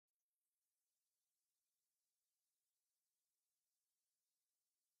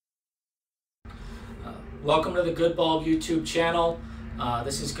Welcome to the Good Bulb YouTube channel.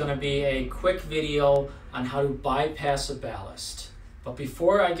 This is going to be a quick video on how to bypass a ballast. But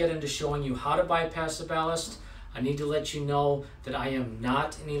before I get into showing you how to bypass a ballast, I need to let you know that I am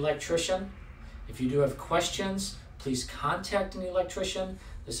not an electrician. If you do have questions, please contact an electrician.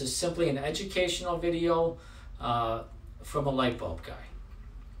 This is simply an educational video from a light bulb guy.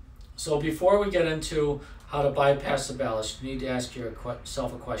 So before we get into how to bypass a ballast, you need to ask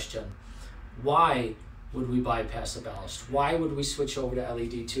yourself a question. Why would we bypass a ballast? Why would we switch over to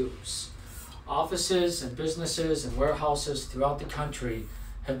LED tubes? Offices and businesses and warehouses throughout the country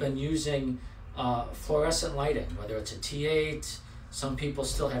have been using fluorescent lighting, whether it's a T8, some people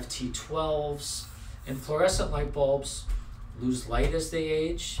still have T12s, and fluorescent light bulbs lose light as they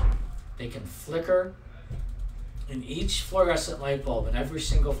age, they can flicker, and each fluorescent light bulb in every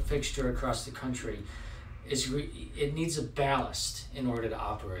single fixture across the country, it needs a ballast in order to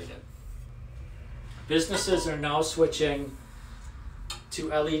operate it. Businesses are now switching to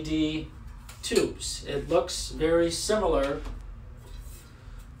LED tubes. It looks very similar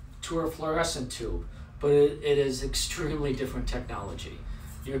to a fluorescent tube, but it is extremely different technology.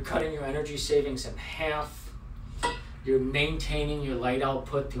 You're cutting your energy savings in half. You're maintaining your light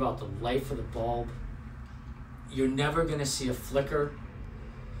output throughout the life of the bulb. You're never going to see a flicker,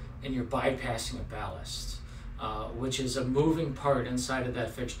 and you're bypassing a ballast, which is a moving part inside of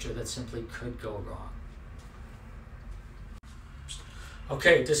that fixture that simply could go wrong.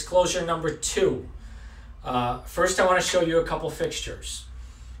 Okay, disclosure number 2. First, I want to show you a couple fixtures.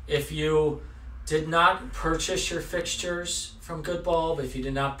 If you did not purchase your fixtures from Good Bulb, if you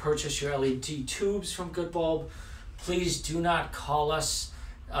did not purchase your LED tubes from Good Bulb, please do not call us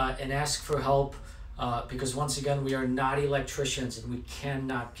and ask for help because once again, we are not electricians and we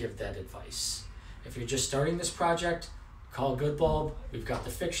cannot give that advice. If you're just starting this project, call Good Bulb. We've got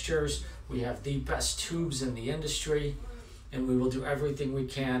the fixtures. We have the best tubes in the industry, and we will do everything we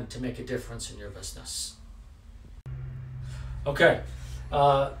can to make a difference in your business. Okay,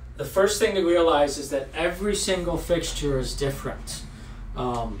 the first thing to realize is that every single fixture is different.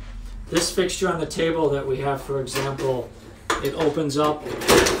 This fixture on the table that we have, for example, it opens up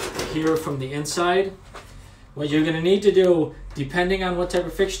here from the inside. What you're going to need to do, depending on what type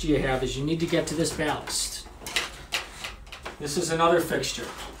of fixture you have, is you need to get to this ballast. This is another fixture.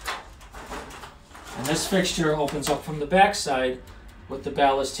 And this fixture opens up from the back side with the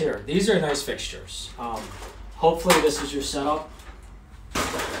ballast here. These are nice fixtures. Hopefully this is your setup.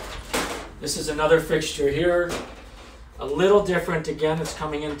 This is another fixture here. A little different, again, it's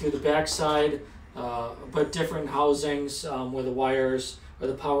coming in through the back side, but different housings where the wires or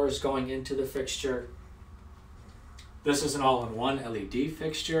the power is going into the fixture. This is an all-in-one LED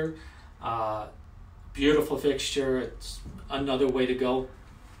fixture. Beautiful fixture. It's another way to go.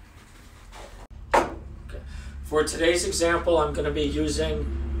 For today's example, I'm going to be using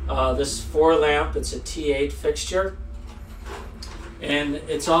this 4-lamp. It's a T8 fixture. And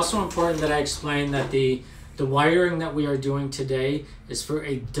it's also important that I explain that the wiring that we are doing today is for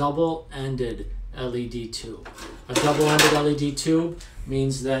a double-ended LED tube. A double-ended LED tube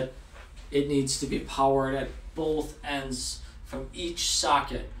means that it needs to be powered at both ends from each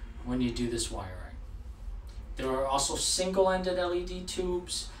socket when you do this wiring. There are also single-ended LED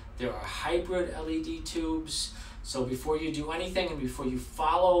tubes. There are hybrid LED tubes. So before you do anything and before you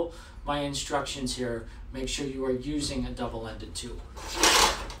follow my instructions here, make sure you are using a double-ended tube.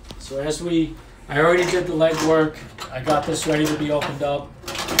 So I already did the legwork. I got this ready to be opened up.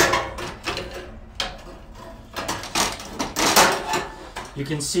 You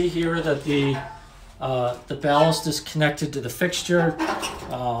can see here that the ballast is connected to the fixture.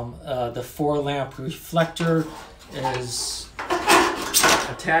 The 4-lamp reflector is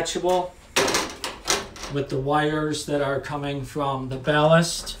attachable with the wires that are coming from the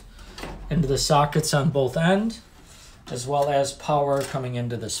ballast into the sockets on both ends, as well as power coming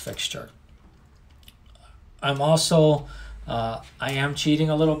into this fixture. I'm also, I am cheating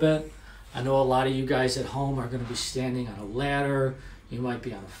a little bit. I know a lot of you guys at home are going to be standing on a ladder. You might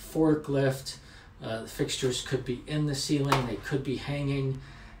be on a forklift. The fixtures could be in the ceiling. They could be hanging.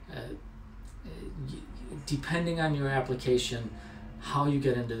 Depending on your application, how you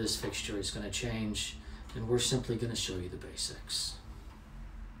get into this fixture is going to change, and we're simply going to show you the basics.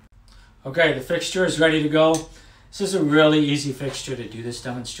 Okay, the fixture is ready to go. This is a really easy fixture to do this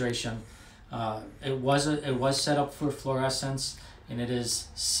demonstration. It was set up for fluorescence, and it is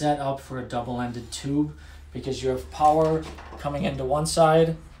set up for a double-ended tube because you have power coming into one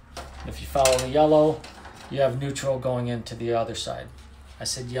side. If you follow the yellow, you have neutral going into the other side. I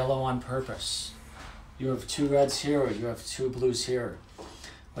said yellow on purpose. You have 2 reds here, or you have 2 blues here.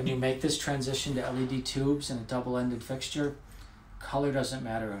 when you make this transition to LED tubes and a double-ended fixture, color doesn't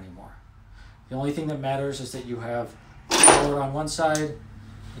matter anymore. The only thing that matters is that you have power on one side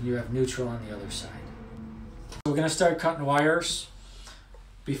and you have neutral on the other side. So we're going to start cutting wires.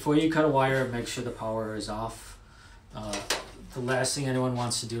 Before you cut a wire, make sure the power is off. The last thing anyone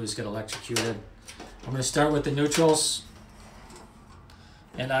wants to do is get electrocuted. I'm going to start with the neutrals,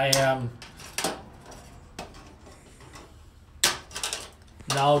 and I am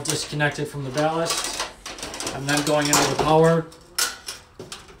now disconnected from the ballast. I'm then going into the power,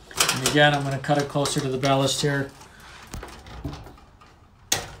 and again I'm going to cut it closer to the ballast here.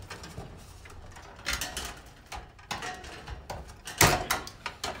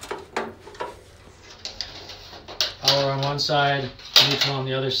 Power on one side, neutral on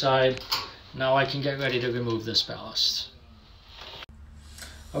the other side. Now I can get ready to remove this ballast.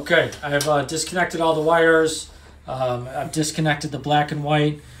 Okay, I've disconnected all the wires. I've disconnected the black and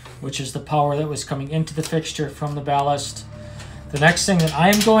white, which is the power that was coming into the fixture from the ballast. The next thing that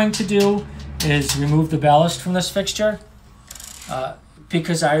I'm going to do is remove the ballast from this fixture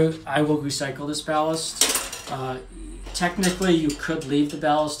because I will recycle this ballast. Technically, you could leave the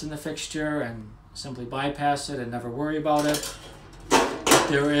ballast in the fixture and simply bypass it and never worry about it. But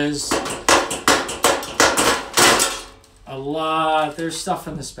there's stuff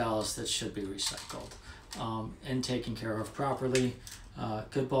in this ballast that should be recycled and taken care of properly.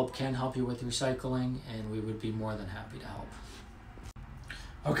 Good Bulb can help you with recycling, and we would be more than happy to help.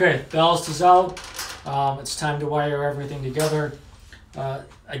 Okay, ballast is out. It's time to wire everything together.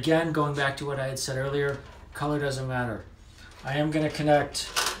 Again, going back to what I had said earlier, color doesn't matter. I am going to connect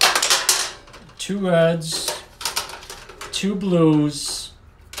 2 reds, 2 blues,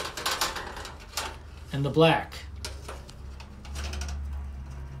 and the black.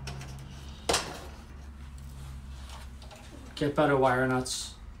 Get better wire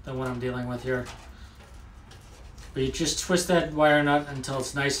nuts than what I'm dealing with here. But you just twist that wire nut until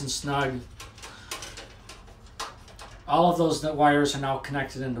it's nice and snug. All of those wires are now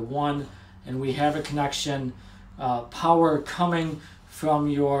connected into one, and we have a connection. Power coming from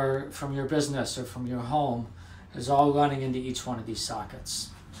your business or from your home is all running into each one of these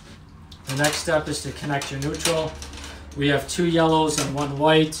sockets. The next step is to connect your neutral. We have 2 yellows and 1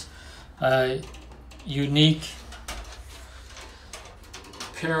 white. Unique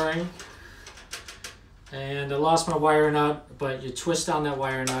pairing. And I lost my wire nut, but you twist on that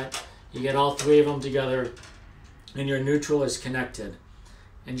wire nut, you get all 3 of them together, and your neutral is connected,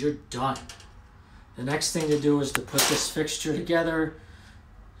 and you're done. The next thing to do is to put this fixture together,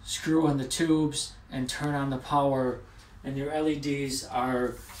 screw in the tubes, and turn on the power, and your LEDs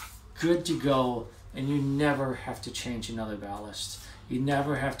are good to go, and you never have to change another ballast. You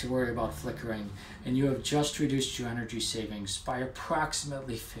never have to worry about flickering, and you have just reduced your energy savings by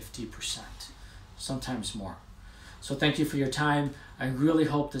approximately 50%, sometimes more. So thank you for your time. I really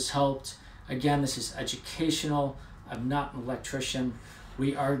hope this helped. Again, this is educational. I'm not an electrician.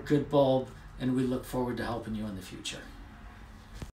 We are Good Bulb, and we look forward to helping you in the future.